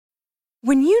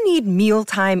When you need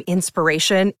mealtime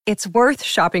inspiration, it's worth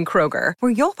shopping Kroger,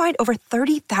 where you'll find over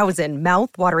 30,000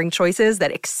 mouth-watering choices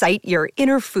that excite your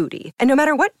inner foodie. And no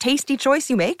matter what tasty choice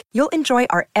you make, you'll enjoy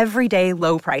our everyday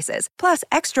low prices, plus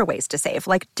extra ways to save,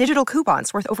 like digital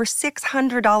coupons worth over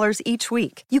 $600 each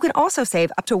week. You can also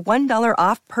save up to $1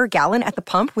 off per gallon at the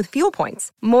pump with fuel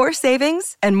points. More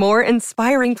savings and more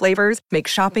inspiring flavors make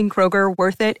shopping Kroger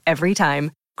worth it every time.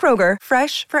 Kroger,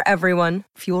 fresh for everyone.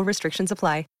 Fuel restrictions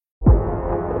apply.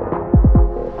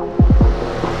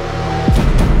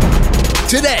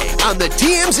 Today on the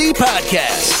TMZ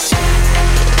Podcast.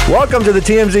 Welcome to the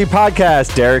TMZ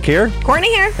Podcast. Derek here.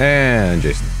 Courtney here. And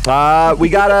Jason. We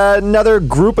got another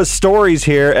group of stories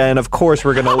here, and of course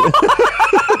we're going to...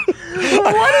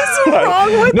 What is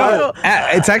wrong with you?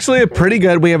 It's actually a pretty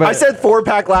good. We have. I said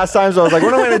 4-pack last time, so I was like,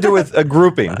 what am I going to do with a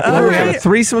grouping? We have a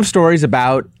threesome of stories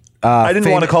about. I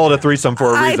didn't want to call it a threesome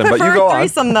for a reason, but you go on.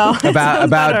 Threesome, though.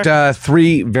 about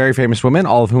three very famous women,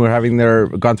 all of whom are having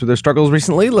gone through their struggles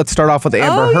recently. Let's start off with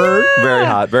Amber Heard. Yeah. Very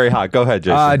hot, very hot. Go ahead,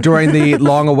 Jason. During the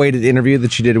long-awaited interview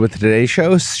that she did with the Today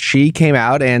Show, she came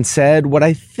out and said what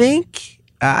I think.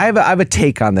 I have a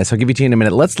take on this. I'll give it to you in a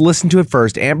minute. Let's listen to it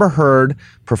first. Amber Heard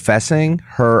professing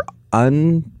her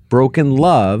unbroken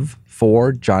love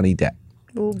for Johnny Depp.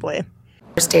 Oh, boy.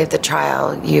 First day of the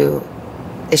trial, you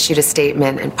issued a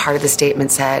statement, and part of the statement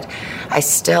said, I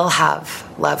still have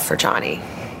love for Johnny.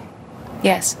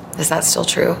 Yes. Is that still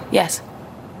true? Yes.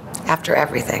 After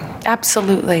everything?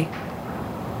 Absolutely.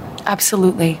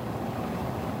 Absolutely.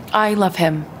 I love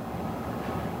him.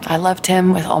 I loved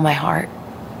him with all my heart.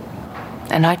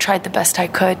 And I tried the best I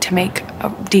could to make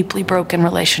a deeply broken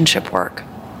relationship work.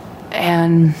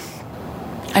 And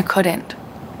I couldn't.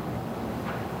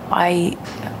 I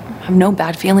have no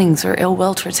bad feelings or ill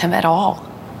will towards him at all.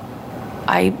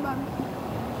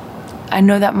 I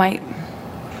know that might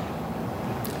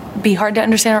be hard to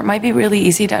understand, or it might be really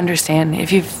easy to understand.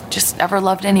 If you've just ever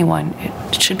loved anyone,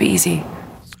 it should be easy.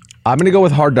 I'm going to go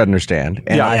with hard to understand,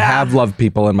 and I have loved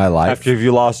people in my life. After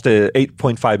you lost an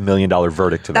 $8.5 million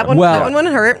verdict to them. That one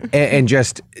wouldn't hurt. And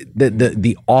just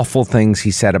the awful things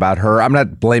he said about her. I'm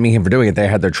not blaming him for doing it. They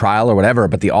had their trial or whatever,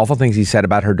 but the awful things he said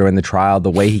about her during the trial,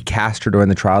 the way he cast her during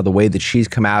the trial, the way that she's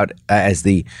come out as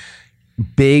the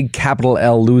big capital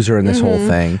L loser in this whole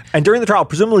thing. And during the trial,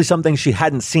 presumably something she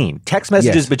hadn't seen. Text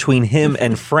messages between him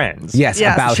and friends. Yes,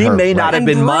 about she her. may not have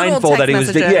been mindful that he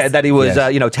was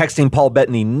texting Paul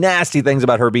Bettany nasty things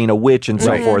about her being a witch and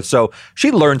so forth. So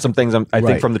she learned some things, I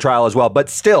think, from the trial as well, but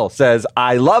still says,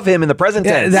 I love him in the present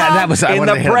tense. That was in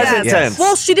the present tense.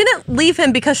 Well, she didn't leave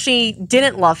him because she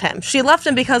didn't love him. She left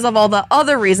him because of all the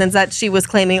other reasons that she was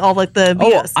claiming, all like the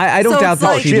abuse. I don't doubt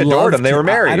that she adored him. They were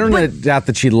married. I don't doubt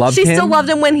that she loved him. She still loved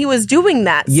him when he was doing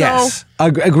that. Yes, So,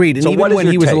 agreed. And So even when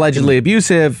he was allegedly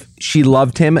abusive, she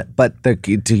loved him. But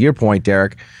to your point,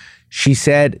 Derek, she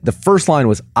said the first line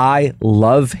was, I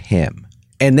love him.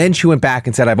 And then she went back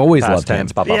and said, I've always loved him.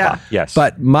 Yes.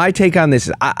 But my take on this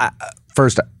is,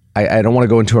 I don't want to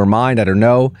go into her mind. I don't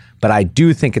know. But I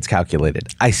do think it's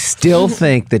calculated. I still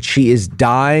think that she is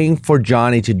dying for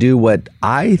Johnny to do what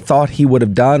I thought he would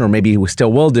have done, or maybe he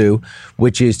still will do,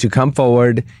 which is to come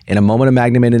forward in a moment of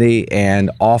magnanimity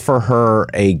and offer her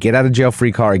a get out of jail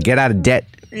free card, get out of debt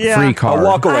free card. I'll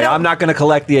walk away. I'm not going to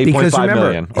collect the $8.5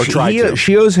 million. Or try to.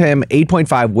 She owes him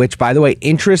 $8.5, which, by the way,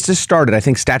 interest has started. I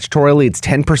think statutorily it's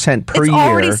 10% per year. It's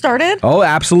already started? Oh,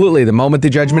 absolutly. The moment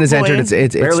the judgment is entered, it's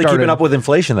barely started. keeping up with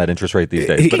inflation, that interest rate these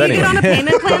days. But can you get on a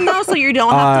payment plan, though, so you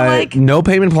don't have to, no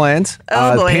payment plans.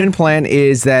 The payment plan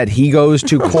is that he goes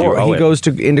to court. He goes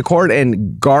into court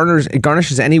and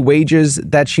garnishes any wages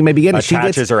that she may be getting.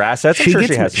 Attaches her assets. I'm sure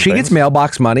she has some She gets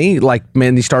mailbox money like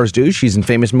many stars do. She's in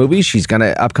famous movies. She's going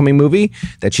to upcoming movie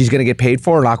that she's going to get paid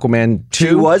for in Aquaman 2.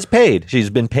 She was paid.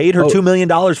 She's been paid her $2 million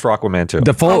for Aquaman 2.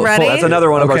 The full. That's another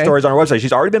one of our stories on our website.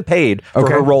 She's already been paid for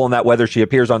her role in that, whether she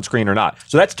appears on screen or not.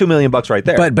 So that's $2 million right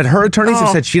there. But her attorneys have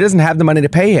said she doesn't have the money to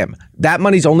pay him. That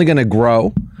money's only going to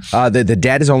grow. The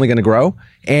debt is only going to grow.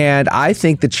 And I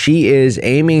think that she is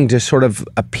aiming to sort of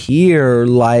appear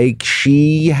like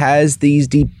she has these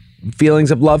deep feelings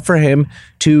of love for him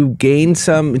to gain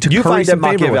some. You find it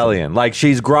Machiavellian, like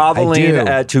she's groveling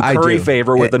to curry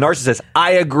favor with the narcissist.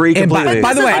 I agree completely.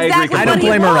 By the way, I don't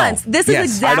blame her at all. This is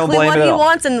exactly what he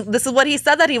wants, and this is what he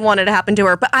said that he wanted to happen to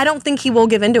her. But I don't think he will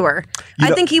give in to her.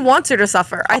 I think he wants her to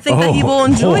suffer. I think that he will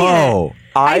enjoy it.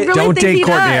 I really don't think date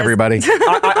Courtney, everybody.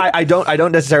 I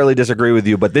don't necessarily disagree with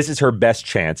you, but this is her best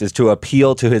chance, is to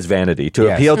appeal to his vanity,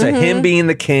 to appeal to him being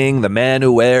the king, the man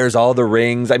who wears all the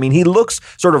rings. I mean, he looks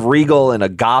sort of regal in a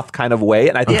goth kind of way,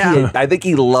 and I think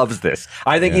he loves this.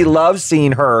 I think he loves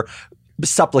seeing her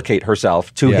supplicate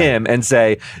herself to him and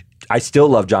say, I still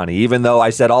love Johnny, even though I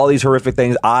said all these horrific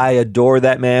things. I adore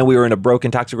that man. We were in a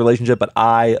broken, toxic relationship, but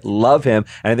I love him.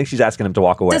 And I think she's asking him to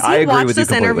walk away. Does he agree with this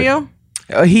you completely. interview?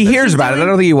 He hears about it. I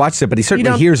don't think he watched it, but he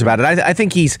certainly hears about it. I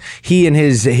think he and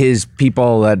his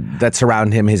people that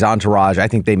surround him, his entourage, I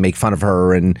think they make fun of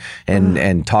her and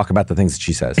talk about the things that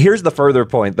she says. Here's the further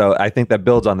point, though, I think that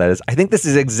builds on that is I think this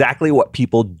is exactly what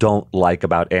people don't like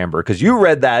about Amber, because you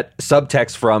read that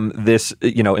subtext from this,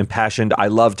 impassioned, I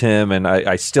loved him and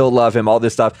I still love him, all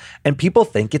this stuff, and people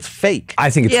think it's fake.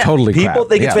 I think it's totally crap. People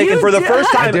think it's fake, and for the first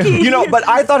time, but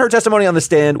I thought her testimony on the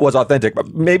stand was authentic.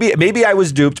 Maybe I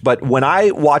was duped, but when I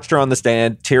watched her on the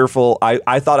stand, tearful,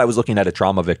 I thought I was looking at a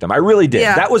trauma victim. I really did.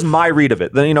 Yeah. That was my read of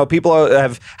it. Then, people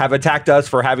have attacked us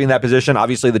for having that position.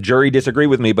 Obviously, the jury disagreed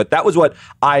with me, but that was what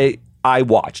I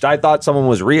watched. I thought someone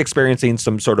was re-experiencing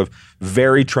some sort of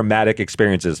very traumatic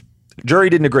experiences. Jury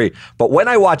didn't agree. But when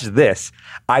I watched this,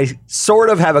 I sort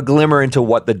of have a glimmer into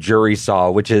what the jury saw,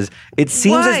 which is it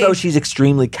seems as though she's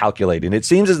extremely calculating. It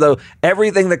seems as though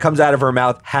everything that comes out of her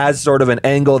mouth has sort of an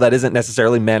angle that isn't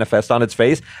necessarily manifest on its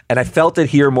face. And I felt it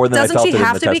here more than I felt it in the testimony.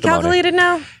 Doesn't she have to be calculated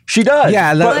now? She does.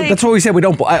 Yeah, that's what we said. We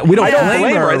don't blame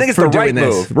her. I think it's for the right doing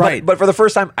move. This. Right. But for the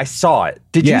first time, I saw it.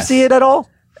 Did you see it at all?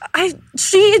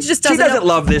 She doesn't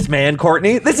love this man,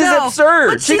 Courtney. This is absurd.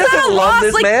 But she doesn't love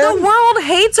this man. The world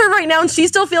hates her right now, and she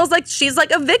still feels like she's like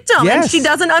a victim, and she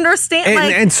doesn't understand.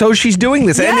 And so she's doing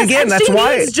this. Yes, and again, that's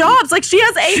why she needs jobs. Like she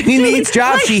needs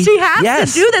jobs. She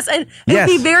has to do this, and it would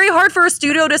be very hard for a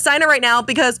studio to sign her right now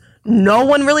because no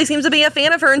one really seems to be a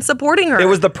fan of her and supporting her. It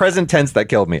was the present tense that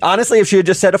killed me. Honestly, if she had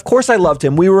just said, of course I loved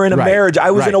him. We were in a marriage. I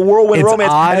was in a whirlwind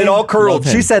romance. And it all curled.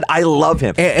 She said, I love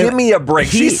him. Give me a break.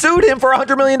 She sued him for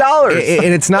 $100 million.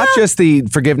 And it's not just the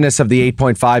forgiveness of the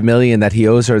 $8.5 million that he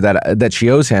owes her, that she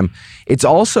owes him. It's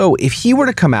also, if he were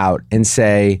to come out and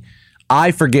say,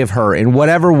 I forgive her in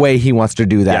whatever way he wants to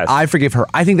do that. Yes. I forgive her.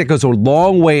 I think that goes a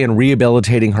long way in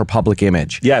rehabilitating her public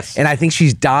image. Yes. And I think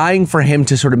she's dying for him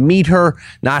to sort of meet her,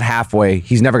 not halfway.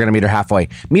 He's never going to meet her halfway.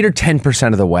 Meet her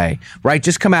 10% of the way, right?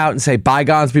 Just come out and say,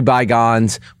 bygones be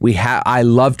bygones. I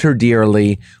loved her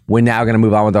dearly. We're now going to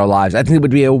move on with our lives. I think it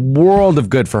would be a world of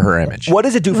good for her image. What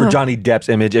does it do for Johnny Depp's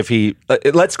image if he,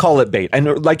 let's call it bait.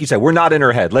 And like you said, we're not in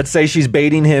her head. Let's say she's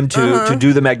baiting him to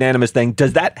do the magnanimous thing.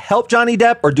 Does that help Johnny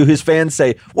Depp, or do his fans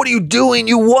say, what are you doing?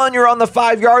 You won. You're on the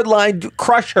 5-yard line.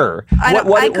 Crush her.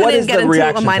 I couldn't get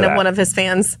into a mind of one of his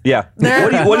fans. Yeah.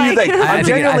 What do you think? I'm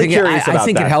genuinely curious about that. I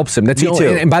think it helps him. That's Me too.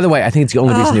 And by the way, I think it's the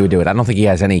only reason he would do it. I don't think he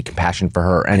has any compassion for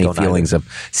her, any feelings of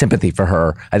sympathy for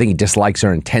her. I think he dislikes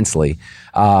her intensely.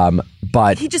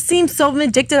 But he just seems so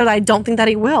vindictive that I don't think that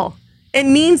he will. It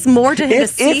means more to him to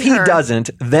see her. If he doesn't,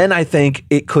 then I think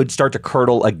it could start to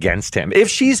curdle against him. If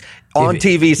she's on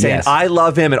TV saying, I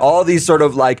love him, and all these sort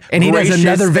of like and he does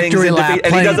another victory lap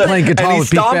playing guitar and he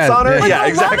stomps on her. Yeah,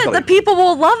 exactly. Love it. The people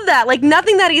will love that. Like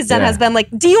nothing that he's done has been like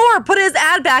Dior put his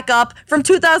ad back up from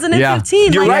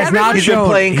 2015. You're right. He's been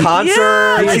playing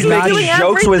concerts. He's making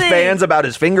jokes with fans about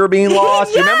his finger being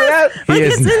lost. You remember that?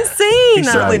 It's insane.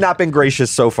 He's certainly not been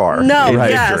gracious so far. No, in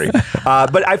history.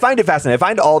 But I find it fascinating. I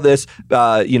find all this,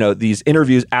 these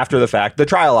interviews after the fact. The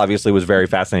trial obviously was very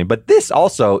fascinating, but this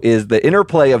also is the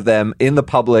interplay of them in the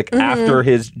public after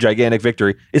his gigantic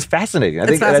victory is fascinating. I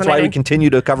think that's why we continue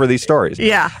to cover these stories.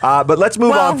 Yeah. But let's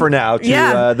move on for now to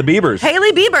the Biebers.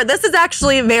 Hailey Bieber. This is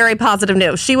actually very positive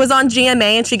news. She was on GMA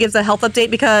and she gives a health update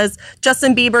because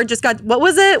Justin Bieber just got, what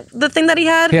was it? The thing that he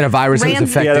had? He had a virus that was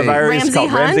affecting. He had a virus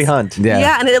called Ramsay Hunt.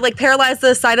 Yeah, and it paralyzed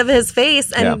the side of his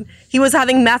face and he was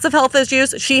having massive health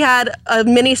issues. She had a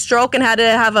mini stroke and had to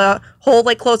have a whole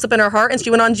close up in her heart, and she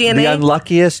went on GMA. The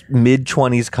unluckiest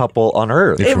mid-20s couple on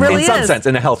earth. It really in some sense,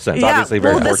 in a health sense. Obviously,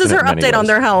 very fortunate. This is her update on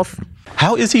their health.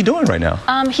 How is he doing right now?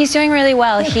 He's doing really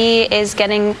well. He is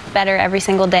getting better every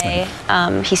single day.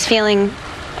 He's feeling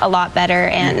a lot better,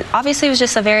 and obviously it was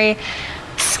just a very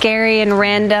scary and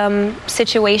random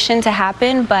situation to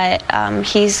happen, but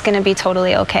he's going to be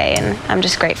totally okay, and I'm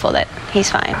just grateful that he's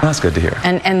fine. That's good to hear.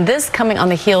 And this coming on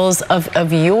the heels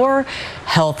of your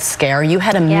health scare. You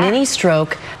had a mini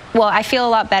stroke. Well, I feel a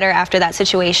lot better after that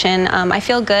situation. I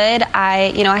feel good.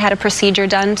 I had a procedure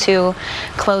done to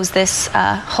close this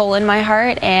hole in my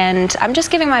heart, and I'm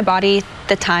just giving my body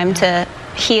the time to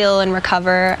heal and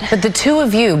recover. But the two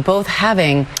of you both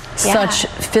having such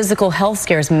physical health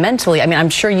scares mentally, I mean, I'm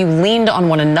sure you leaned on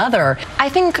one another. I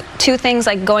think two things,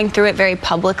 like going through it very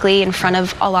publicly in front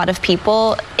of a lot of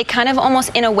people, it kind of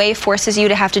almost in a way forces you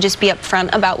to have to just be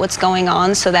upfront about what's going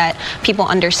on so that people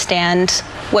understand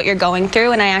what you're going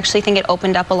through. And I actually think it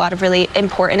opened up a lot of really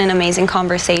important and amazing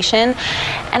conversation.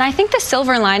 And I think the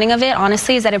silver lining of it,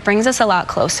 honestly, is that it brings us a lot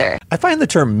closer. I find the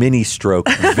term mini stroke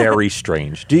very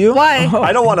strange. Do you? Why?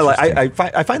 I don't want to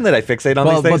I find that I fixate on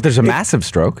these things. But there's a massive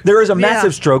stroke. There is a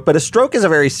massive stroke, but a stroke is a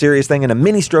very serious thing, and a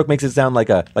mini stroke makes it sound like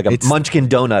a Munchkin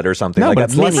donut or something. No, like but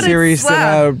it's less serious than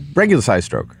a regular size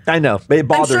stroke. I know. It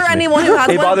bothers me. I'm sure anyone who has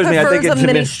it one bothers me. I think prefers it's a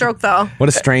mini stroke, though. What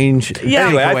a strange.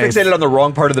 Anyway, I fixated on the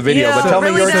wrong part of the video, but tell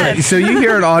me your take. So you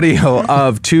hear an audio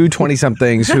of two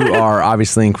 20-somethings who are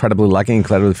obviously incredibly lucky,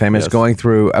 incredibly famous, going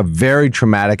through a very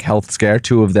traumatic health scare,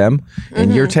 two of them,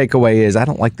 and your takeaway is, I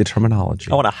don't like the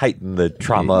terminology. I want to heighten the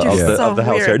trauma of so the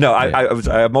health scare. No,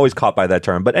 I'm always caught by that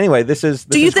term. But anyway, this is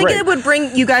Do you think great. it would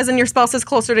bring you guys and your spouses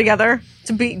closer together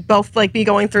to be both be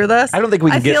going through this? I don't think we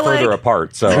can get further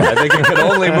apart, so I think it can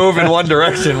only move in one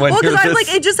direction when you're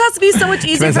it just has to be so much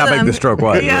easier Depends for how them. big the stroke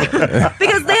was. Yeah.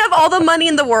 Because they have all the money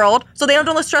in the world, so they don't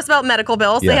have to stress about medical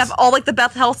bills. Yes. They have all the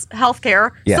best health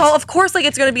care. Yes. So of course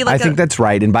it's going to be I think that's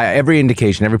right. And by every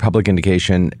indication, every public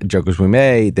indication, joke as we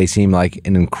may, they seem like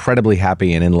an incredibly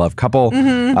happy and in love couple.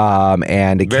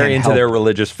 And it very can't into help. their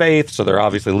religious faith, so they're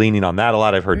obviously leaning on that a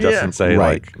lot. I've heard Justin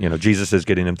say Jesus is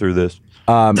getting him through this.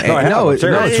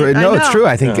 It's true.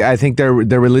 I think their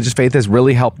religious faith has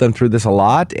really helped them through this a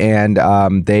lot,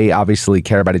 and they obviously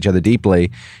care about each other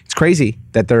deeply. It's crazy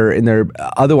that they're in their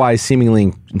otherwise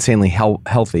seemingly insanely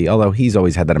healthy. Although he's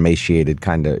always had that emaciated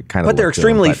kind of. But they're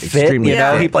extremely fit. You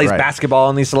know, he plays basketball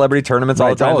in these celebrity tournaments all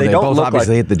the time. They don't both look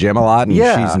obviously hit the gym a lot, and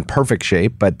she's in perfect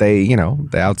shape. But they,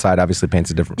 the outside obviously paints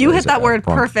a different. You hit that word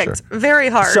perfect very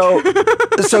hard. So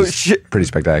pretty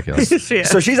spectacular.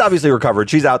 So she's obviously recovered.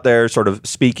 She's out there sort of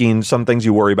speaking. Some things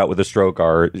you worry about with a stroke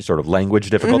are sort of language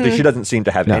difficulty. She doesn't seem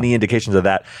to have any indications of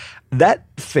that. That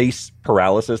face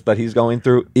paralysis that he's going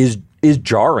through is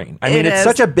jarring. I mean, it's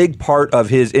such a big part of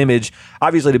his image,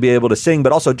 obviously, to be able to sing,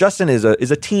 but also Justin is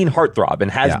a teen heartthrob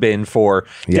and has been for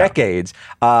decades.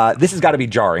 This has got to be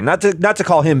jarring. Not to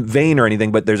call him vain or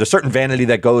anything, but there's a certain vanity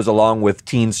that goes along with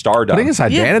teen stardom. Putting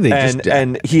aside vanity,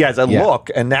 and he has a look,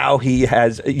 and now he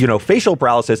has facial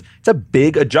paralysis. It's a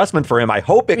big adjustment for him. I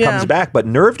hope it comes back, but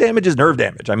nerve damage is nerve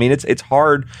damage. I mean, it's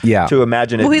hard to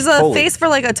imagine it. Well, he's fully. a face for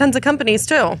a tons of companies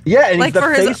too. Yeah, and he's the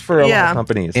face for a lot of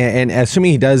companies. And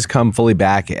assuming he does come fully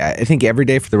back, I think every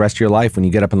day for the rest of your life, when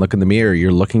you get up and look in the mirror,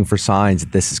 you're looking for signs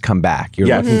that this has come back. You're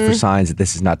looking for signs that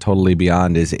this is not totally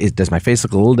beyond. Does my face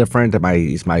look a little different?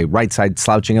 Is my right side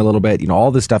slouching a little bit? All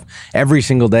this stuff. Every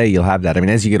single day you'll have that. I mean,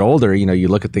 as you get older, you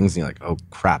look at things and you're like, oh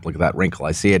crap, look at that wrinkle.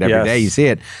 I see it every day. You see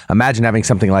it. Imagine having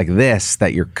something like this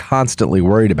that you're constantly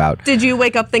worried about. Did you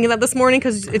wake up thinking that this morning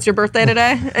because it's your birthday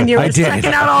today and you're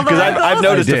checking out all the wrinkles? I've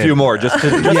noticed a few more.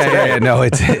 No,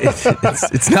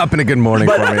 it's not been a good morning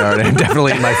for me. I'm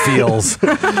definitely in my feels.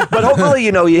 But hopefully,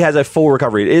 he has a full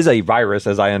recovery. It is a virus,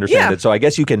 as I understand it. So I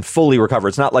guess you can fully recover.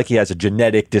 It's not like he has a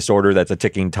genetic disorder that's a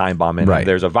ticking time bomb. And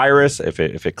there's a virus. If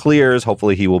it clears,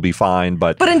 hopefully he will be fine.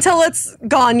 But until it's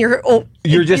gone, you're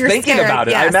just thinking scared, about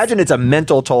it. Yes. I imagine it's a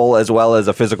mental toll as well as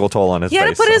a physical toll on his face. He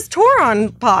had to put his tour on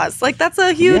pause. That's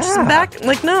a huge back.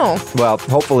 No. Well,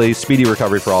 hopefully speedy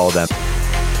recovery for all of them.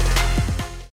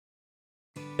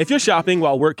 If you're shopping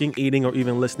while working, eating, or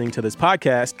even listening to this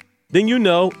podcast, then you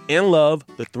know and love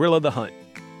the thrill of the hunt.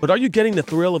 But are you getting the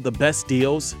thrill of the best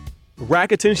deals?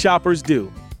 Rakuten shoppers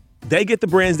do. They get the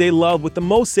brands they love with the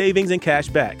most savings and cash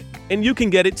back. And you can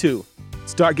get it too.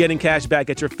 Start getting cash back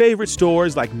at your favorite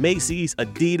stores like Macy's,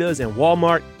 Adidas, and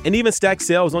Walmart, and even stack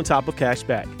sales on top of cash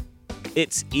back.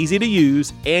 It's easy to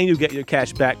use, and you get your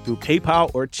cash back through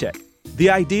PayPal or check. The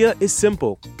idea is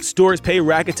simple. Stores pay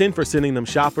Rakuten for sending them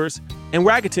shoppers, and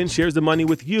Rakuten shares the money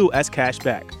with you as cash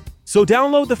back. So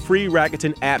download the free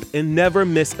Rakuten app and never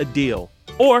miss a deal.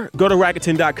 Or go to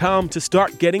Rakuten.com to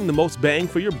start getting the most bang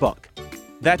for your buck.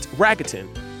 That's Rakuten.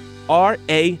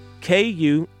 Rakuten.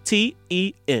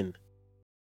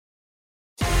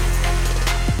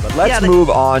 But let's move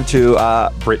on to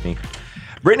Britney.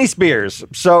 Britney Spears.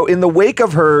 So in the wake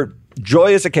of her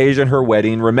joyous occasion, her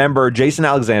wedding, remember Jason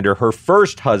Alexander, her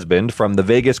first husband from the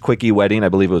Vegas quickie wedding, I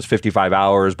believe it was 55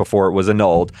 hours before it was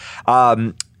annulled,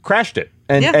 crashed it.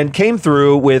 And came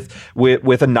through with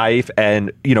a knife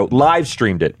and, live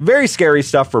streamed it. Very scary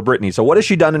stuff for Britney. So what has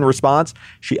she done in response?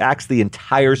 She axed the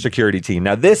entire security team.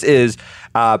 Now, this is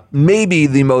maybe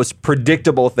the most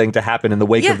predictable thing to happen in the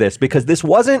wake of this, because this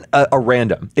wasn't a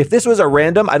random. If this was a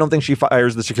random, I don't think she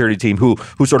fires the security team who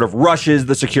sort of rushes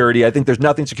the security. I think there's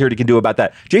nothing security can do about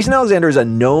that. Jason Alexander is a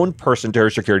known person to her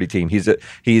security team.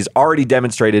 He's already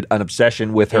demonstrated an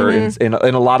obsession with her in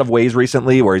a lot of ways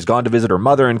recently, where he's gone to visit her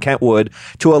mother in Kentwood.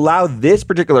 To allow this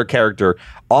particular character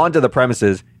onto the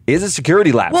premises is a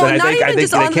security lapse. Well, and not even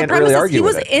just on the premises. He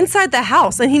was inside the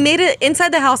house, and he made it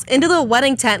inside the house into the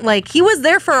wedding tent. Like, he was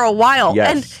there for a while,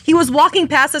 and he was walking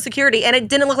past the security, and it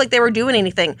didn't look like they were doing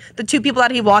anything. The two people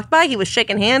that he walked by, he was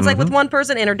shaking hands like with one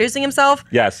person, introducing himself.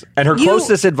 Yes, and her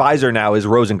closest advisor now is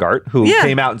Rosengart, who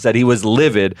came out and said he was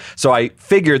livid. So I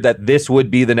figured that this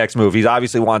would be the next move. He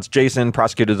obviously wants Jason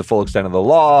prosecuted to the full extent of the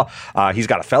law. He's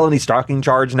got a felony stalking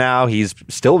charge now. He's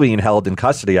still being held in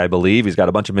custody, I believe. He's got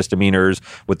a bunch of misdemeanors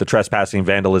with the trespassing,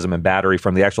 vandalism, and battery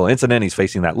from the actual incident. He's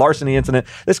facing that larceny incident.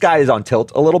 This guy is on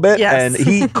tilt a little bit, and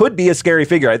he could be a scary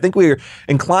figure. I think we're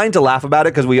inclined to laugh about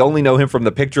it because we only know him from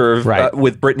the picture of,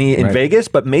 with Britney in Vegas,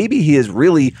 but maybe he is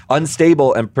really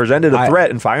unstable and presented a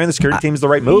threat, and firing the security team is the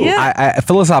right move. I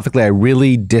philosophically, I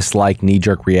really dislike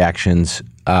knee-jerk reactions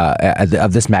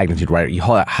of this magnitude, right? You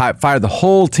fire the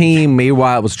whole team.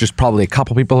 Meanwhile, it was just probably a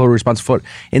couple people who were responsible for it.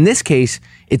 In this case,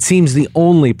 it seems the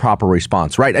only proper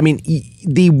response, right? I mean,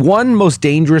 the one most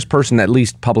dangerous person, at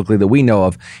least publicly that we know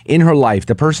of, in her life,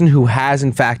 the person who has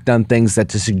in fact done things that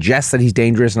to suggest that he's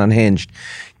dangerous and unhinged,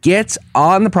 gets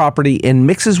on the property and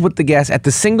mixes with the guests at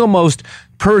the single most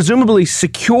presumably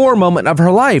secure moment of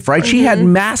her life, right? She had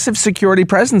massive security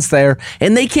presence there,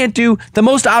 and they can't do the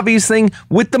most obvious thing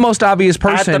with the most obvious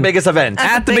person. At the biggest event.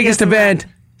 At the biggest event.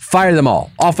 Fire them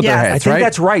all off with their heads, I think right?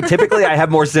 that's right. Typically, I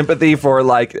have more sympathy for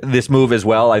like this move as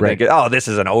well. I think, this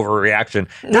is an overreaction.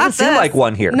 It doesn't seem like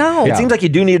one here. No. It seems like you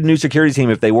do need a new security team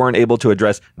if they weren't able to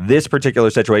address this particular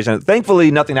situation.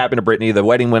 Thankfully, nothing happened to Britney. The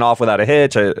wedding went off without a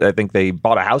hitch. I think they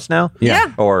bought a house now.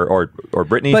 Yeah. Or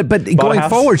Britney. But going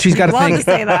forward, she's got to think to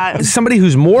say that. Somebody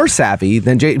who's more savvy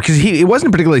than Jay, because it wasn't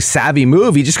a particularly savvy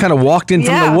move. He just kind of walked in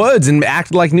from the woods and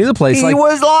acted like he knew the place. He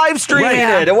was live streaming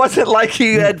it. It wasn't like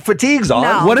he had fatigues on.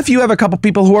 No. What if you have a couple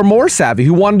people who are more savvy,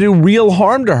 who want to do real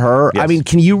harm to her? I mean,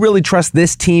 can you really trust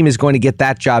this team is going to get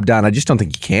that job done? I just don't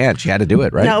think you can. She had to do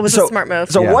it, right? No, it was a smart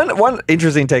move. So one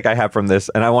interesting take I have from this,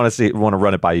 and I want to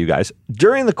run it by you guys.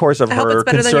 During the course of her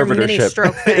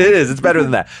conservatorship, it is. It's better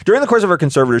than that. During the course of her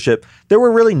conservatorship, there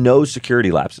were really no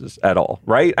security lapses at all,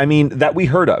 right? I mean, that we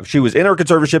heard of. She was in her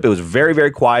conservatorship. It was very,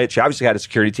 very quiet. She obviously had a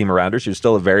security team around her. She was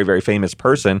still a very, very famous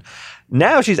person.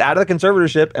 Now she's out of the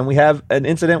conservatorship, and we have an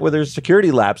incident where there's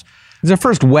security lapse. It's her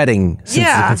first wedding since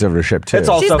the conservatorship, too. It's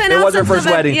also, it was her first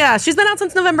wedding. Yeah, she's been out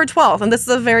since November 12th, and this is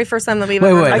the very first time that we've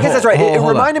ever I guess that's right. It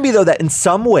reminded me, though, that in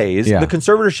some ways, the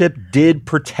conservatorship did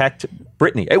protect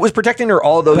Britney. It was protecting her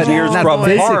all those years from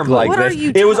harm like this.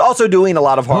 It was also doing a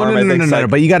lot of harm. No.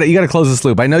 But you got to close this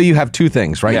loop. I know you have two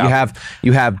things, right? Yeah.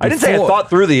 You have. I didn't say I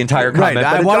thought through the entire comment. Right. But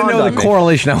I want to know the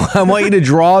correlation. I want you to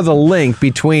draw the link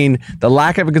between the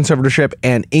lack of a conservatorship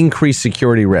and increased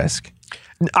security risk.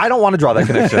 I don't want to draw that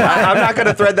connection. I'm not going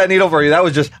to thread that needle for you. That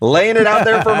was just laying it out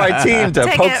there for my team to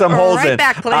poke some holes in.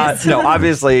 Back, please. No,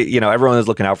 obviously, everyone is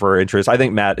looking out for her interests. I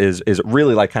think Matt is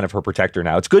really like kind of her protector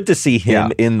now. It's good to see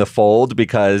him in the fold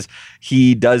because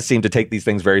he does seem to take these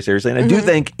things very seriously. And I do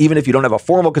think even if you don't have a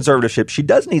formal conservatorship, she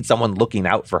does need someone looking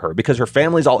out for her because her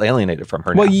family's all alienated from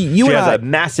her now. She has a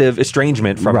massive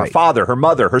estrangement from her father, her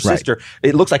mother, her sister.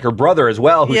 It looks like her brother as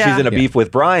well, who she's in a beef with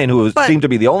Brian, who seemed to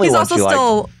be the only one she liked. He's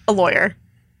also still a lawyer.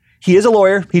 He is a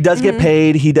lawyer. He does get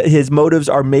paid. His motives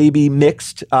are maybe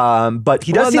mixed, but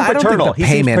he does seem paternal. I don't think the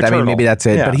payment. I mean, maybe that's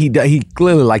it. Yeah. But he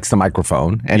clearly likes the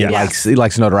microphone, and he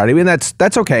likes notoriety. I mean,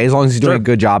 that's okay as long as he's doing a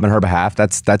good job on her behalf.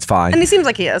 That's fine. And he seems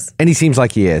like he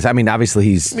is. I mean, obviously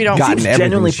he's gotten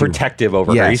genuinely protective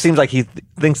over her. He seems like he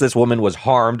thinks this woman was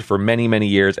harmed for many, many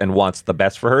years and wants the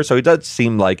best for her. So he does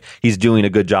seem like he's doing a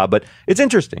good job. But it's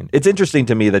interesting. It's interesting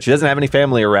to me that she doesn't have any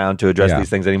family around to address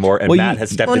these things anymore, and Matt has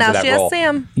stepped into that role. Well, now she has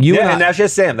Sam. And now she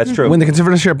has Sam. That's true. When the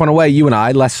conservatorship went away, you and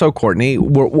I, less so Courtney,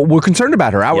 we're concerned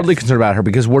about her, outwardly concerned about her,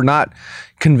 because we're not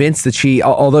convinced that she,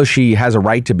 although she has a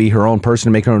right to be her own person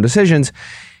and make her own decisions,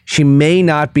 she may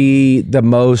not be the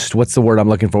most, what's the word I'm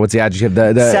looking for? What's the adjective?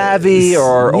 The savvy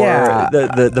or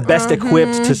the best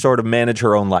equipped to sort of manage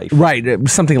her own life. Right.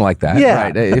 Something like that. Yeah.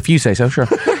 Right. If you say so, sure.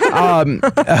 And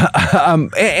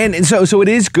so it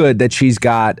is good that she's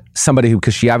got somebody who,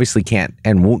 because she obviously can't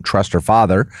and won't trust her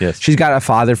father. Yes. She's got a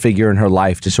father figure in her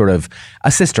life to sort of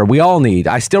assist her. We all need.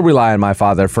 I still rely on my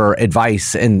father for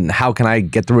advice and how can I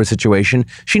get through a situation.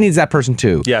 She needs that person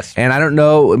too. Yes. And I don't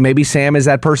know, maybe Sam is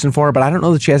that person for her, but I don't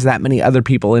know that she has that many other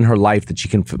people in her life that she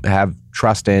can have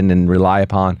trust in and rely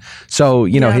upon. So,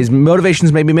 his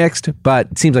motivations may be mixed,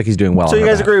 but it seems like he's doing well. So you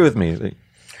guys agree with me?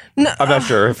 No, I'm not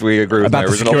sure if we agree with about my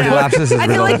the original. Security lapses. I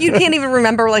feel like you can't even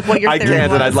remember what your theory was. I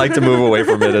can't, and I'd like to move away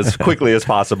from it as quickly as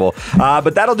possible.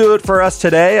 But that'll do it for us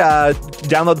today.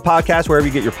 Download the podcast wherever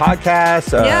you get your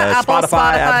podcasts. Apple,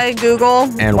 Spotify, Google.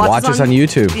 And watch us on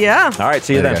YouTube. Yeah. All right,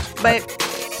 see you then. Bye.